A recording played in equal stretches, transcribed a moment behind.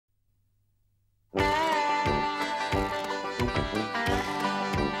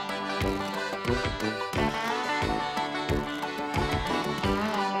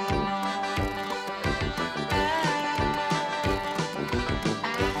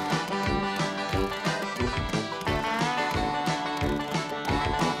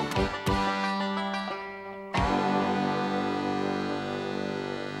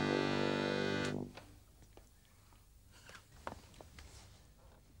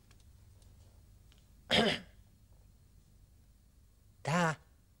Da.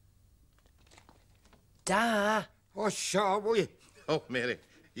 Da. Oh, shut up, will you? Oh, Mary,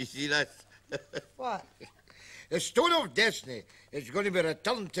 you see this? What? The Stone of Destiny is going to be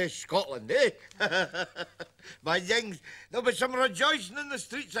returned to Scotland, eh? My things, there'll be some rejoicing in the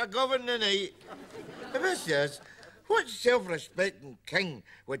streets of Govan tonight. The best is, what self-respecting king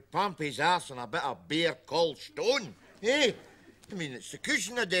would pump his arse on a bit of beer called Stone, eh? I mean, it's the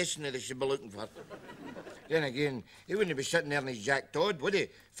cushion of destiny they should be looking for. Then again, he wouldn't be sitting there in his Jack Todd, would he?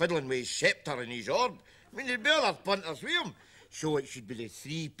 Fiddling with his sceptre and his orb. I mean, there'd be other punters with him. So it should be the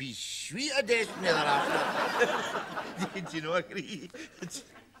three-piece suite of destiny they're after. Did you not agree?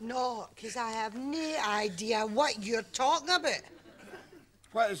 No, because I have no idea what you're talking about.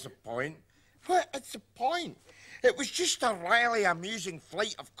 What is the point? What is the point? It was just a wryly amusing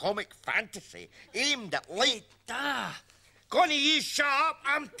flight of comic fantasy aimed at light. Connie, you shut up.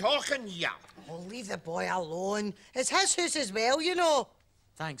 I'm talking ya. Oh, leave the boy alone. It's his house as well, you know.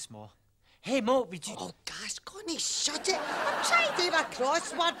 Thanks, Ma. Hey, Ma, would you... Oh, gosh, Connie, shut it. I'm trying to do a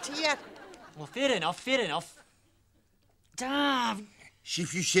crossword here. Well, fair enough, fair enough. Damn. See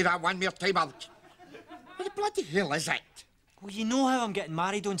if you say that one more time, What the bloody hell is it? Well, you know how I'm getting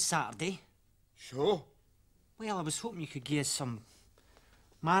married on Saturday? So? Well, I was hoping you could give us some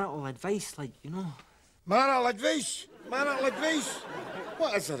marital advice, like, you know. Marital advice? Marital advice?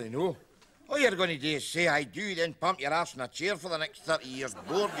 What is there to know? All you're going to do is say I do, then pump your arse in a chair for the next 30 years,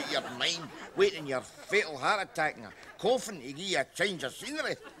 bored out your mind, waiting your fatal heart attack and a coffin to give you a change of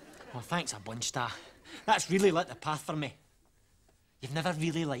scenery. Well, thanks a bunch, Da. That's really lit the path for me. You've never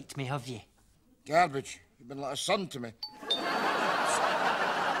really liked me, have you? Garbage. You've been like a son to me.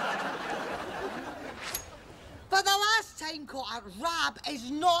 For the last time, Cotter, RAB is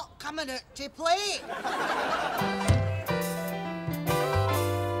not coming out to play.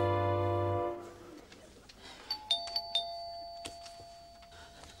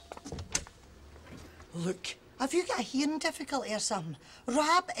 Look, have you got a hearing difficulty or something?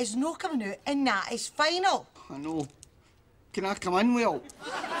 RAB is not coming out and that is final. I know. Can I come in, Will?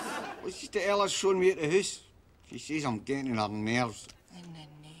 What's just the Ella's showing me at the house? She says I'm getting on her nerves. In the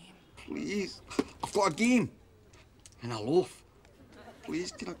name. Please. I've got a game. And a loaf.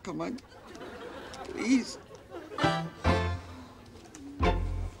 Please, can I come in? Please.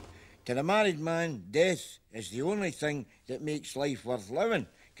 To the married man, death is the only thing that makes life worth living.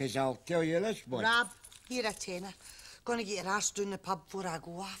 'Cause I'll tell you this, boy. RAB, here a tenner. Gonna get your arse down the pub before I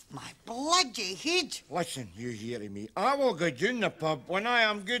go off my bloody head. Listen, you hear me. I will go down the pub when I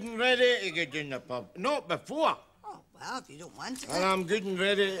am good and ready to go down the pub. Not before. Oh, well, if you don't want to. And I'm good and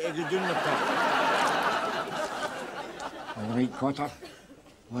ready to go down the pub. All right, Cotter.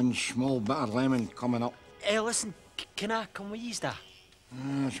 One small bit of lemon coming up. Listen, can I come with you, Da?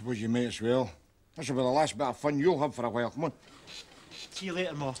 I suppose you may as well. This will be the last bit of fun you'll have for a while. Come on. See you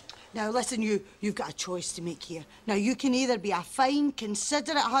later, Ma. Now, listen, you've got a choice to make here. Now, you can either be a fine,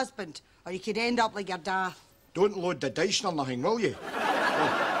 considerate husband, or you could end up like your dad. Don't load the dice nor nothing, will you?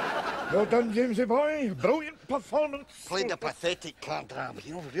 Well done, Jamesy boy. Brilliant performance. Played the pathetic card, RAB.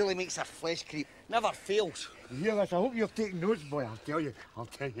 You know, really makes her flesh creep. Never fails. You hear this? I hope you're taking notes, boy. I'll tell you.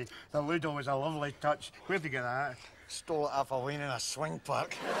 The Ludo was a lovely touch. Where'd you get that? Stole it off a wine in a swing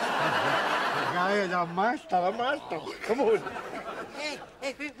park. The guy is a master, Come on. Hey,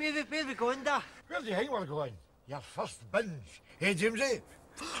 where are we going, Da? Where do you think we're going? Your first binge. Hey, Jamesy.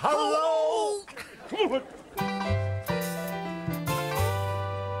 Hello! Come on.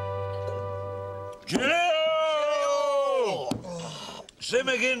 Cheerio! Same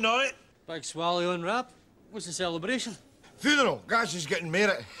again, night. Big swally on RAB. What's the celebration? Funeral. Gas is getting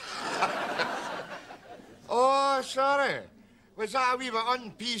married. Oh, sorry. Was that a wee bit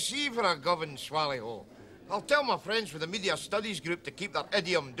un-PC for a governed swally-hole? I'll tell my friends with the media studies group to keep their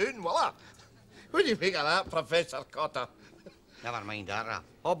idiom down, will I? What do you think of that, Professor Cotter? Never mind that, RAB.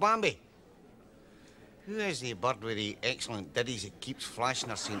 Oh, Bambi. Who is the bird with the excellent ditties that keeps flashing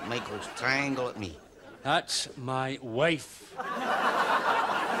her St. Michael's triangle at me? That's my wife. Sorry,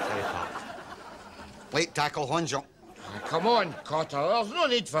 pal. Late tackle, Honjo. Come on, Cotter. There's no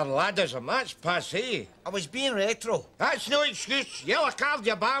need for laddism. That's passé. I was being retro. That's no excuse. Yellow card,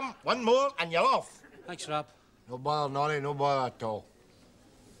 you bam. One more and you're off. Thanks, RAB. No bother, Nonny. No bother at all.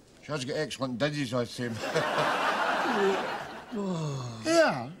 She has got excellent ditties, I'd say.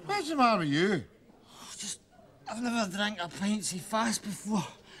 Yeah, what's the matter with you? I've never drank a pint so fast before.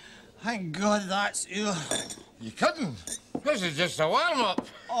 Thank God that's you. You kidding? This is just a warm-up.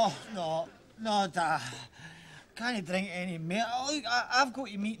 Oh, no, Dad. Can't drink any more. Look, I've got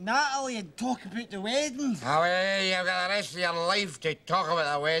to meet Natalie and talk about the wedding. Oh, well, you've got the rest of your life to talk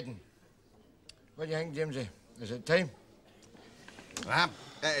about the wedding. What do you think, Jamesy? Is it time? Rab,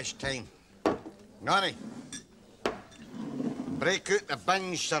 it is time. Nori, break out the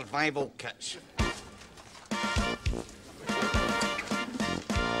binge survival kits.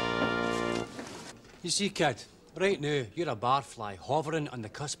 You see, kid, right now, you're a barfly hovering on the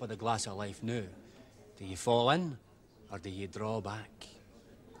cusp of the glass of life now. Do you fall in, or do you draw back?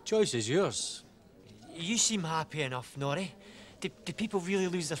 Choice is yours. You seem happy enough, Nori. Do people really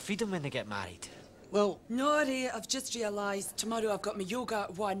lose their freedom when they get married? Well, Nori, I've just realised tomorrow I've got my yoga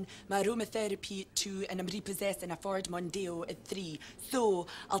at 1, my aromatherapy at 2, and I'm repossessing a Ford Mondeo at 3. So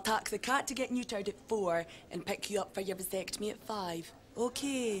I'll take the cat to get neutered at 4 and pick you up for your vasectomy at 5.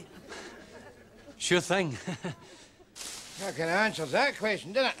 OK? sure thing. That kind of answers that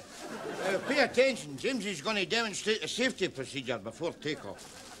question, doesn't it? Pay attention. Jamesy's going to demonstrate the safety procedure before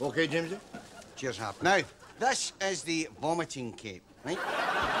takeoff. OK, Jamesy? Cheers, Hap. Now, this is the vomiting cape, right?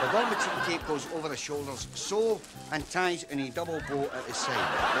 The vomiting cape goes over the shoulders, so, and ties in a double bow at the side.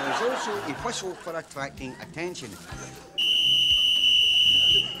 There is also a whistle for attracting attention.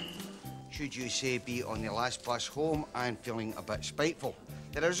 Should you, say, be on the last bus home and feeling a bit spiteful.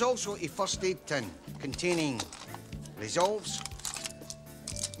 There is also a first aid tin containing Resolves,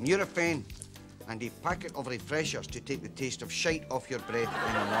 Nurofen, and a packet of refreshers to take the taste of shite off your breath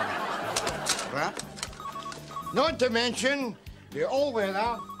in the morning. Rap? Not to mention the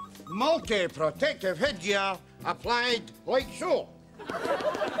all-weather, multi-protective headgear applied like so.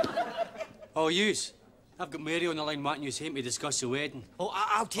 Oh, yous. I've got Mary on the line wanting you to discuss the wedding. Oh,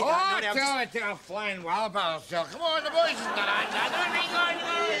 I'll take that, Nori. I'll tell it to a flying wallop herself. Come on, the boys and the lads.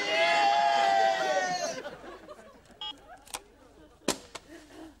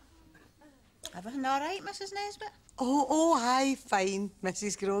 Everything all right, Mrs. Nesbitt? Oh, aye, fine,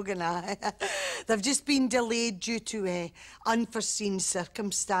 Mrs. Grogan, aye. They've just been delayed due to unforeseen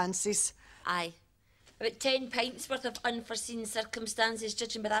circumstances. Aye. About 10 pints worth of unforeseen circumstances,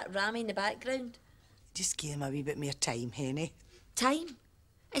 judging by that rammy in the background. Just give them a wee bit more time, Henny. Time?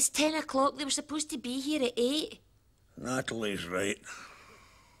 It's 10 o'clock. They were supposed to be here at 8. Natalie's right.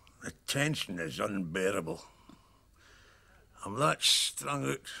 The tension is unbearable. I'm that strung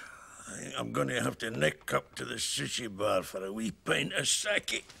out. I think I'm going to have to nick up to the sushi bar for a wee pint of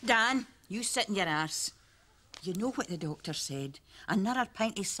sake. Dan, you sit in your arse. You know what the doctor said. Another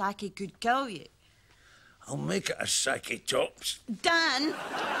pint of sake could kill you. I'll make it a sake tops. Dan!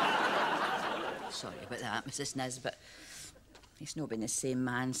 Sorry about that, Mrs. Nesbitt. He's not been the same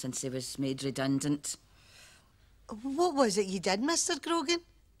man since he was made redundant. What was it you did, Mr. Grogan?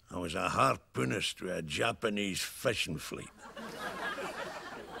 I was a harpoonist with a Japanese fishing fleet.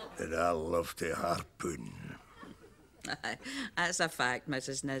 Did I love to harpoon? That's a fact,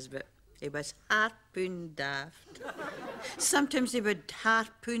 Mrs. Nesbitt. He was harpoon daft. Sometimes he would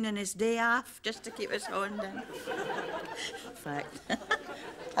harpoon on his day off just to keep his hand in. In fact,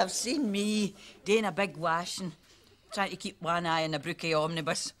 I've seen me doing a big washing, trying to keep one eye on the brookie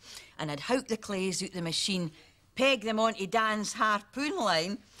omnibus, and I'd hout the clays out the machine, peg them onto Dan's harpoon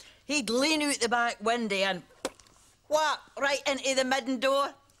line. He'd lean out the back window and whap right into the midden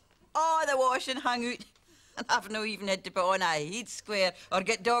door. Oh, the washing hung out. And I've no even had to put on a head square or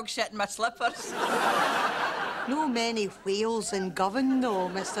get dog shit in my slippers. No many whales in Govan, though,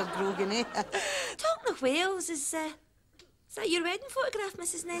 Mr. Grogan, eh? Talking of whales, is that your wedding photograph,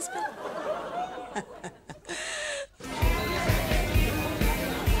 Mrs. Nesbitt?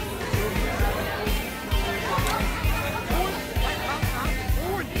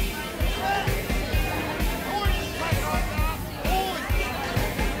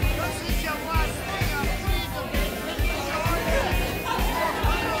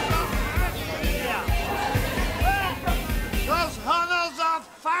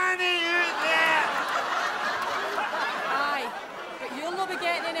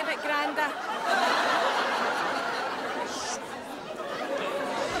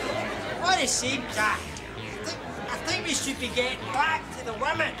 What it seems, I think we should be getting back to the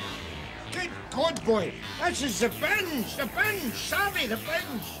women. Good God, boy. This is the binge, savvy, the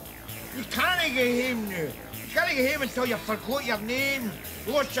binge. You can't get home now. You can't get home until you forgot your name,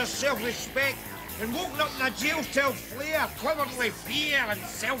 lost your self-respect, and woken up in a jail cell flare, covered with fear and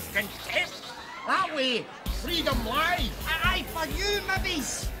self-contempt. That way, freedom lies. Aye, for you,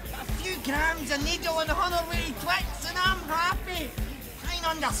 mibbies. A few grams of needle and 100 wee twits and I'm happy. I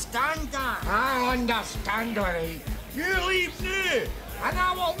understand that. I understand, all right. You leave now, and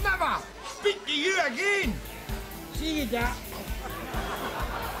I will never speak to you again. See you, Dad.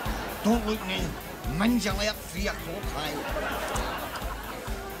 Don't look me. Minge alert 3 o'clock, aye.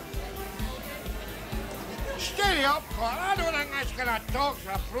 steady up, Clark. I don't think this kind of talk's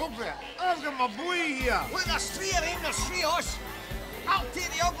appropriate. I've got my boy here. Look, there's three of him, there's three of us. I'll take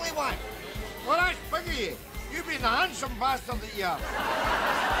the ugly one. Well, that's big of you. You've been the handsome bastard that you are.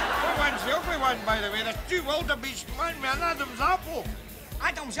 What one's the ugly one, by the way? There's two wildebeest men with an Adam's apple.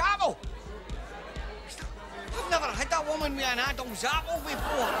 Adam's apple? I've never had a woman with an Adam's apple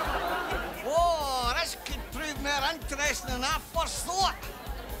before. Whoa, this could prove more interesting than I first thought.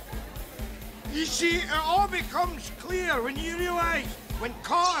 You see, it all becomes clear when you realise when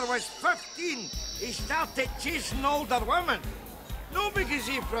Carter was 15, he started chasing older women. Not because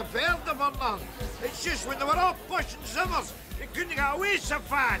he preferred them or none. It's just when they were all pushing zimmers, they couldn't get away so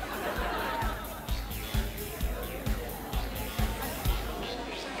fast.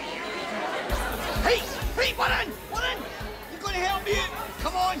 Hey, we're in! You're going to help me out?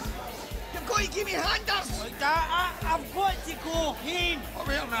 Come on! You've got to give me handers! I've got to go home. Oh,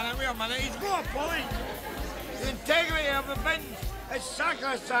 wait a minute. He's got a point. The integrity of the binge is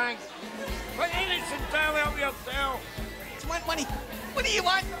sacrosanct. But ain't it entirely up yourself? Do you want money? What do you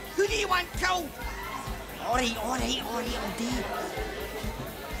want? Who do you want killed? All right, I'll do.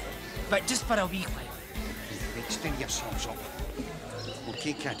 But just for a wee while. Right, stir yourselves up.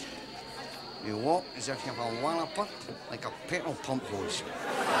 OK, kid. You walk as if you've a walloper, like a petrol pump hose.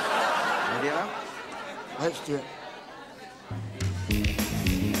 Ready now? Let's do it.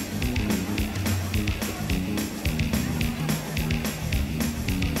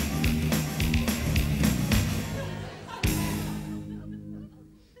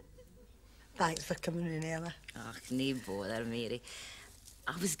 Thanks for coming in, Ella. Oh, no bother, Mary.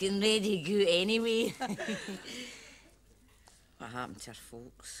 I was getting ready to go anyway. What happened to her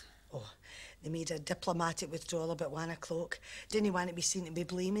folks? Oh, they made a diplomatic withdrawal about 1 o'clock. Didn't want to be seen to be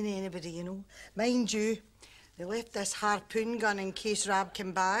blaming anybody, you know. Mind you, they left this harpoon gun in case RAB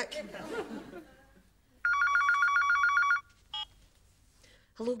came back.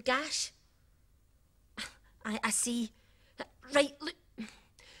 Hello, Gash? I see. Right, look.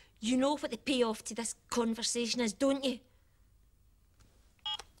 You know what the payoff to this conversation is, don't you?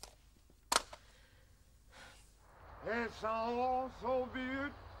 It's all so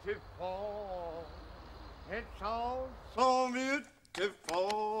beautiful. It's all so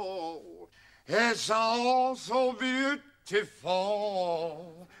beautiful. It's all so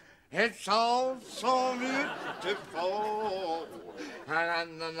beautiful. It's all so beautiful. Na na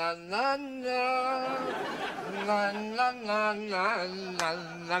na na na na na na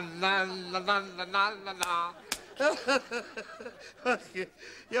na na.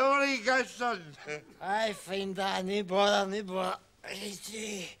 You only got son. I find that no bother.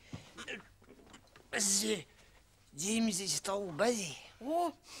 James is still busy.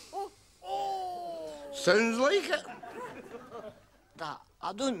 Oh. Sounds like it. That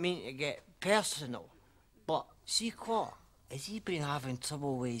I don't mean to get personal, but see, Clark, has he been having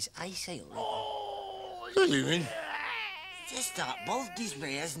trouble with his eyesight lately? What do you mean? Just that bird he's with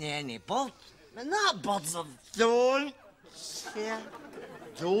isn't any bird. And that bird's a... Don't say it.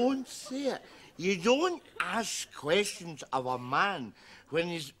 Don't say it. You don't ask questions of a man when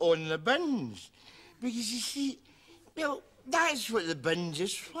he's on the binge. Because you see, well, that's what the binge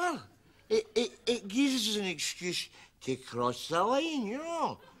is for. It gives us an excuse to cross the line, you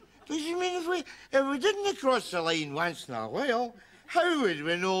know. Because, I mean, if we didn't cross the line once in a while, how would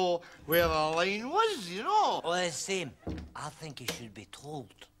we know where the line was, you know? Well, the same. I think he should be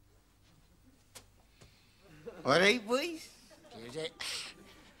told. All right, boys? Here's it.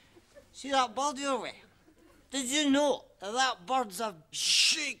 See that bird you're with? Did you know that bird's a...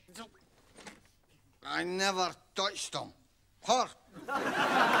 Shake! I never touched him. Her.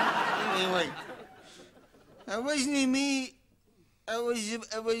 Anyway, it wasn't me. It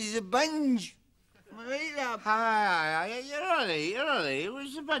was the binge. Right up. Aye, you're all right. It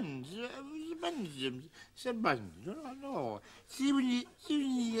was the binge. It's a binge. No. See when you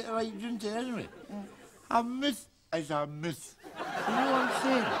get right into it, isn't it? A myth is a myth. You know what I'm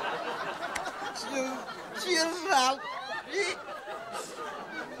saying? Cheers, Ralph.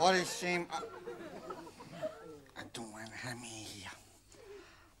 What a shame. I don't want him here.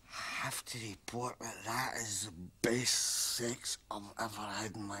 I have to report that is the best sex I've ever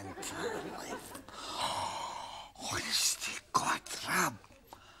had in my entire life. Honest to God, Rab,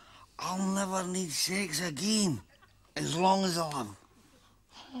 I'll never need sex again as long as I live.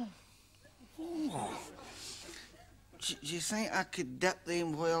 Oh. Do you think I could dip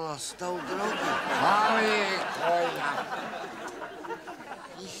them while I'm still groggy?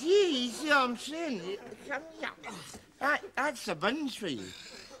 You see what I'm saying? That's the binge for you.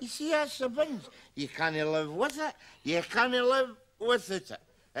 You see, that's the binge. You can't live with it. You can't live with it.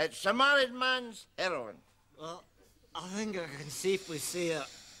 It's a married man's heroin. Well, I think I can safely say that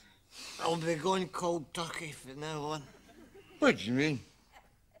I'll be going cold turkey from now on. What do you mean?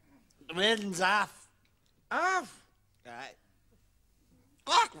 The wedding's off. Off? Right.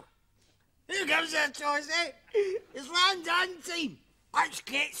 Look! Who gives it a choice, eh? It's land on time. Let's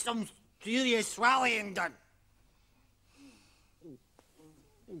get some serious swallowing done.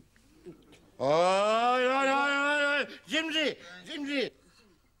 Oh, Jimsy!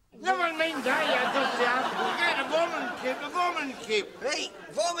 Never mind that, you dusty ass. Get the vomit cape. Right,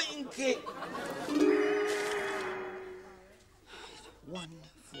 vomiting cake.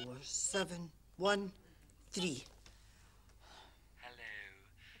 14713. Hello,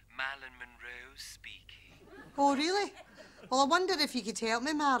 Marilyn Monroe speaking. Oh, really? Well, I wonder if you could help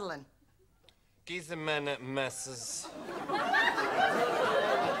me, Marilyn. Give a minute, missus.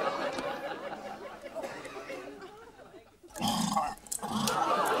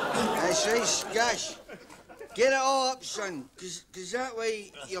 That's right, Gash. Get it all up, son, cause that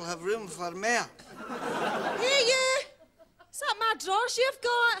way you'll have room for more. Hey, you! Is that my drawers you've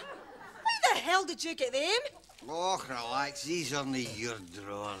got? Where the hell did you get them? Oh, relax, these aren't your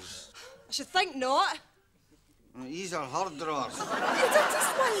drawers. I should think not. These are her drawers.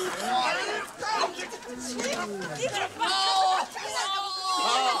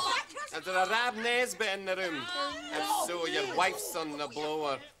 Is there a RAB Nesbitt in the room? If so, your wife's on the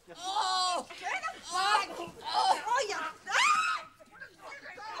blower. Oh!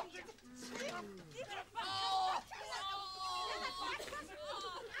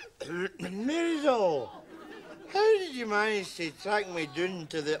 Marisol, how did you manage to track me down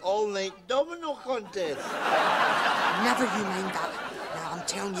to the all-night domino contest? Never you mind that. Now, I'm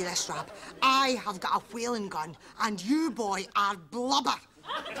telling you this, Rab. I have got a whaling gun, and you, boy, are blubber.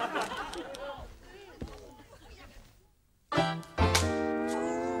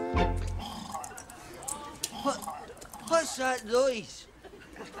 What's that noise?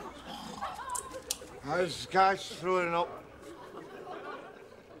 How's Gash throwing up?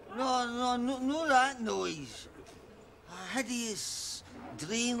 No, that noise. A hideous,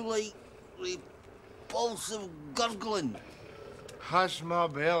 drain-like, repulsive gurgling. Hush my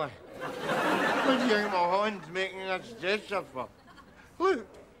belly. What do you think my hand's making this gesture for? Look,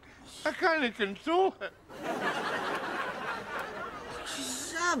 I can't control it.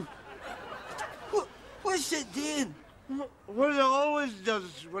 Sam, what's it doing? What it always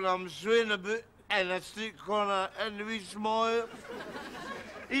does when I'm swaying about in a street corner in the wee small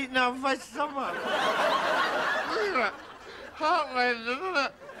eating a fish supper. Look at it. Heartland, isn't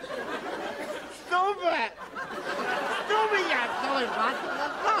it? Stop it! Stop it, you silly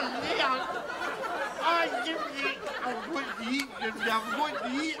bastard! It's not there! Oh, Jimmy, I'm going to eat,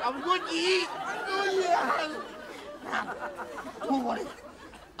 Jimmy. I'm going to eat. Oh, yeah! Don't worry.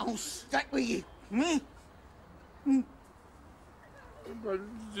 I'll stick with you. But,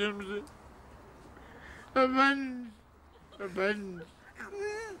 Jimmy, the bins.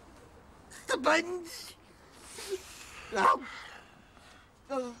 The bins? No.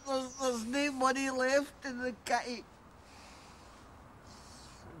 There's no money left in the kitty.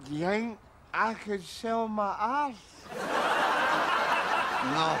 Do you think I could sell my arse?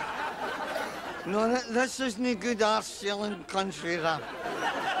 No, this isn't good arse-selling country, Rab.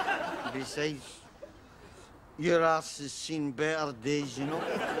 Besides, your arse has seen better days, you know.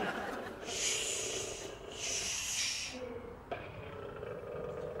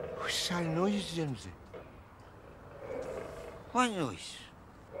 What's that noise, Jimsy? What noise?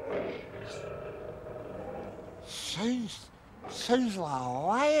 Sounds like a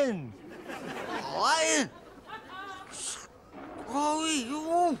lion. A lion? Oh, wait,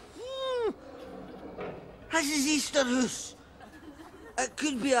 This is Easter house. It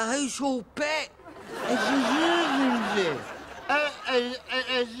could be a household pet. It's a zoo, Jimsy. It's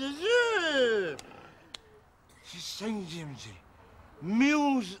a zoo. Just think, Jimsy.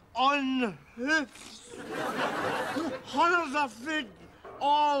 Meals on hoofs. Hundreds of food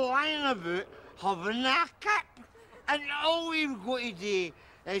all lying about, having a kip. And all we've got to do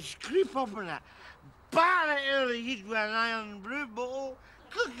is creep up on it, bar it out of the heat with an iron brew bottle,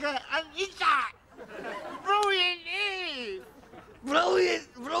 cook it and eat it. Brilliant, eh?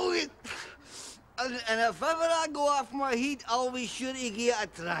 Brilliant. And if ever I go off my heat, I'll be sure to get a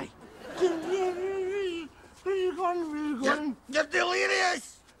try. Where you going? You're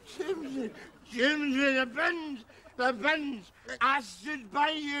delirious. Jimsy, the bins. I stood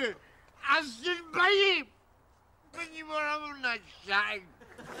by you. When you were on that shag.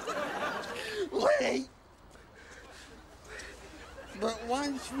 Lenny. But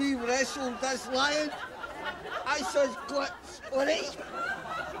once we wrestled this lion, I says clips, Lenny.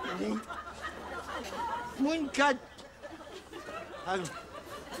 Come on, kid.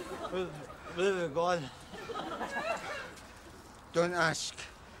 Where have we gone? Don't ask.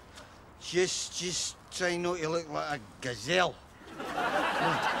 Just try not to look like a gazelle.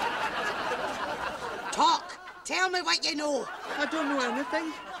 Talk! Tell me what you know. I don't know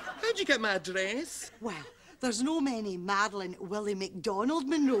anything. How'd you get my address? Well, there's no many Marilyn Willie McDonald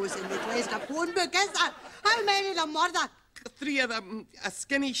Monroes in the Glasgow phone book, is there? How many of them were there? 3 of them. A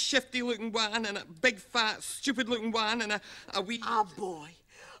skinny, shifty-looking one, and a big, fat, stupid-looking one, and a wee... A boy.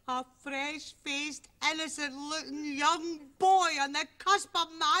 A fresh-faced, innocent-looking young boy on the cusp of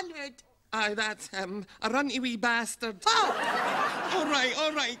manhood. Aye, that's him. A runty wee bastard. Oh! All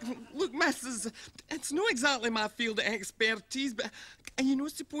right. Look, missus, it's not exactly my field of expertise, but are you not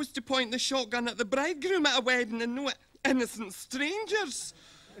supposed to point the shotgun at the bridegroom at a wedding and no at innocent strangers?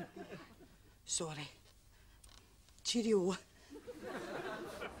 Sorry. Cheerio.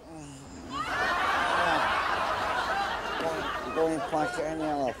 Don't pass it any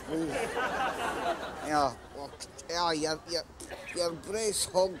other, please. Yeah, your breast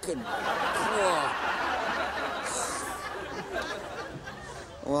honking.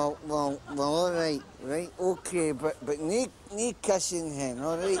 Well, all right, okay, but no kissing hen,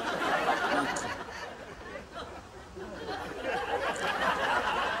 all right? Okay.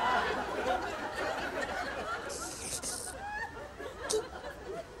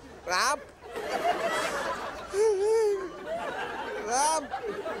 Rab? Rab?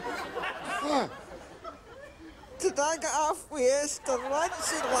 What? Did I get halfway Esther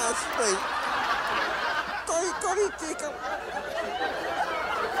Ransom last night?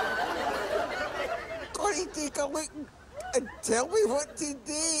 Gotta take a look and tell me what to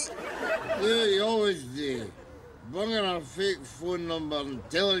do. Yeah, you always do. Bring her her fake phone number and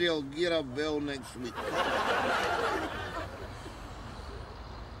tell her you'll get a bill next week.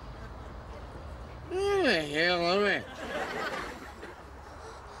 Where the hell are we?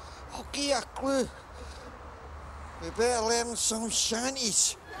 I'll give you a clue. We better learn some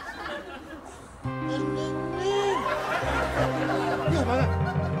shanties. Yo, man.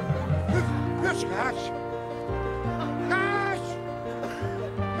 Where's Cash? Cash!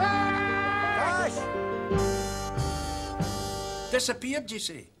 Cash! Disappeared, you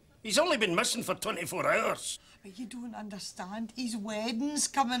say? He's only been missing for 24 hours. But you don't understand. His wedding's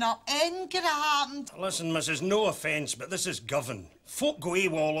coming up. Anything could have happened. Listen, missus, no offence, but this is Govan. Folk go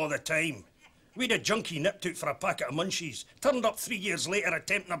AWOL all the time. We had a junkie nipped out for a packet of munchies, turned up 3 years later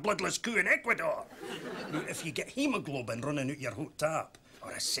attempting a bloodless coup in Ecuador. Now, if you get haemoglobin running out your hot tap,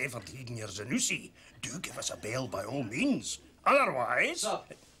 or a severed head in your Zanussi, do give us a bell by all means. Otherwise... Sir,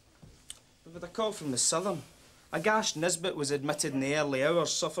 we've had a call from the Southern. A Gash Nesbitt was admitted in the early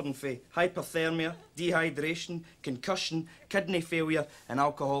hours suffering from hypothermia, dehydration, concussion, kidney failure and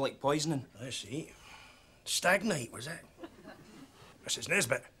alcoholic poisoning. I see. Stag night, was it? Mrs.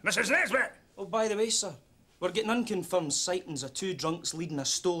 Nesbitt! Mrs. Nesbitt! Oh, by the way, sir, we're getting unconfirmed sightings of 2 drunks leading a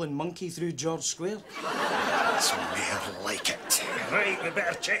stolen monkey through George Square. That's more like it. Right, we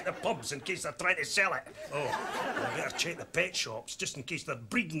better check the pubs in case they're trying to sell it. Oh, we better check the pet shops just in case they're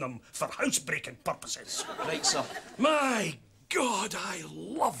breeding them for housebreaking purposes. Right, sir. My God, I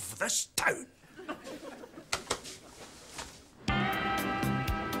love this town.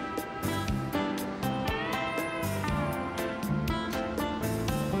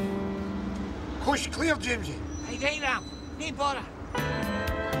 Coast clear, Jamesy. Hey, Ram. No bother.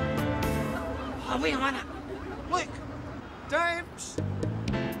 Oh, wait a minute. Look. Dimes.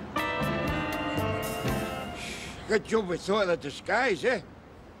 Good job we thought of the disguise, eh?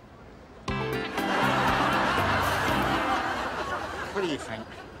 What do you think?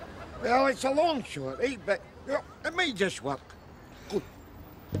 Well, it's a long shot, eh? But well, it might just work. Good.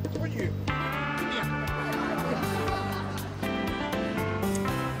 What you?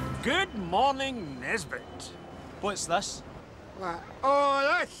 Good morning, Nesbitt. What's this? What? Oh,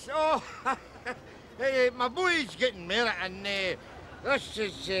 that's... Oh, hey, my boy's getting married, and this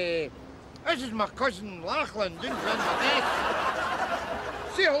is my cousin Lachlan doing Inverness.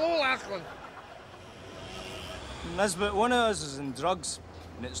 Say hello, Lachlan. Nesbitt, one of us is in drugs,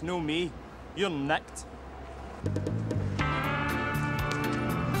 and it's no me. You're nicked.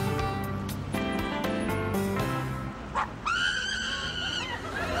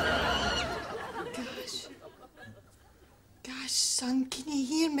 Gosh, son, can you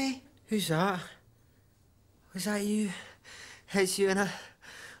hear me? Who's that? Was that you? It's you, Una.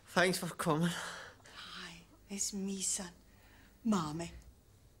 Thanks for coming. Hi, it's me, son. Mommy.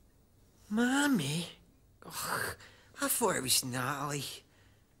 Mammy? Ugh, I thought it was Natalie.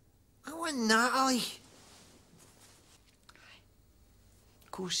 I want Natalie.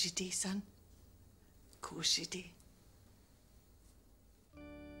 Of course you do, son. course you do.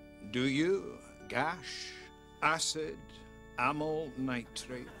 Do you, gash, acid, amyl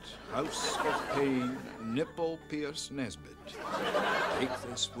nitrate, house of pain, nipple pierce Nesbitt, take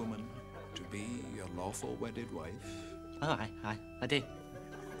this woman to be your lawful wedded wife? Oh, aye, I do.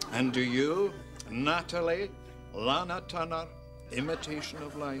 And do you, Natalie, Lana Turner, Imitation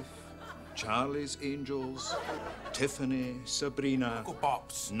of Life, Charlie's Angels, Tiffany, Sabrina, Cocoa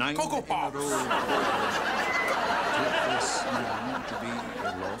Pops. 9 Cocoa Pops. in a row, take this man to be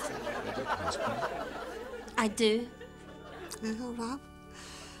your lawful wedded husband? I do. Well, Rab,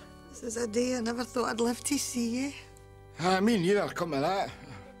 this is a day I never thought I'd live to see you. Me neither, come to that.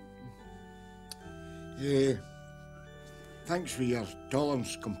 Thanks for your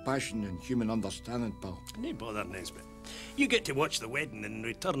tolerance, compassion and human understanding, pal. No bother, Nesbitt. You get to watch the wedding, and in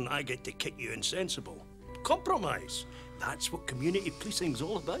return, I get to kick you insensible. Compromise. That's what community policing's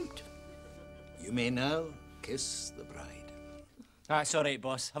all about. You may now kiss the bride. That's all right,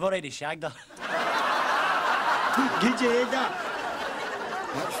 boss. I've already shagged her. Did you hear that?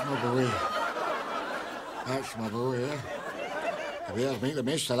 That's my boy. That's my boy, eh? You better make the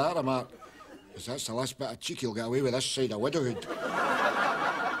most of that, remark, because that's the last bit of cheek you'll get away with this side of widowhood.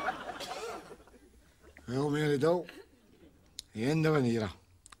 Well, Mary Doll, the end of an era.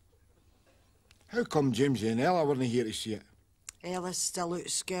 How come Jamesy and Ella weren't here to see it? Ella's still out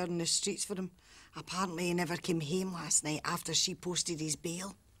scouring the streets for him. Apparently he never came home last night after she posted his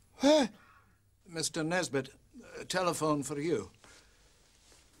bail. What? Mr. Nesbitt, telephone for you.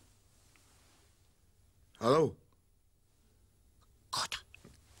 Hello? God.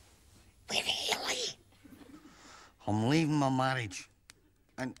 Where the hell are you? I'm leaving my marriage.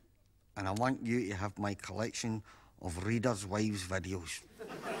 And I want you to have my collection of Reader's Wives videos.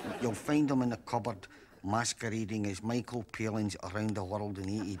 You'll find them in the cupboard, masquerading as Michael Palin's Around the World in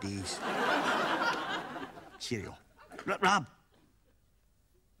 80 Days. Cheerio. Rab!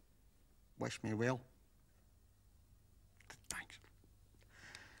 Wish me well. Thanks.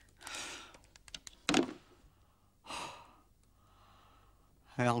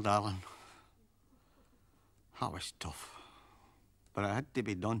 Well, darling, that was tough, but it had to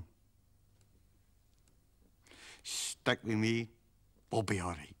be done. Stick with me, we'll be all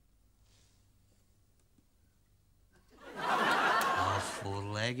right. A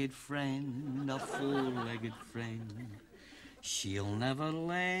four-legged friend, a four-legged friend. She'll never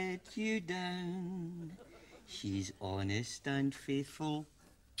let you down. She's honest and faithful,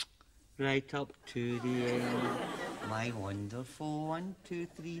 right up to the end. My wonderful 1, 2,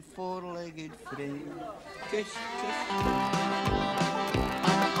 3, four-legged friend. Kiss, kiss.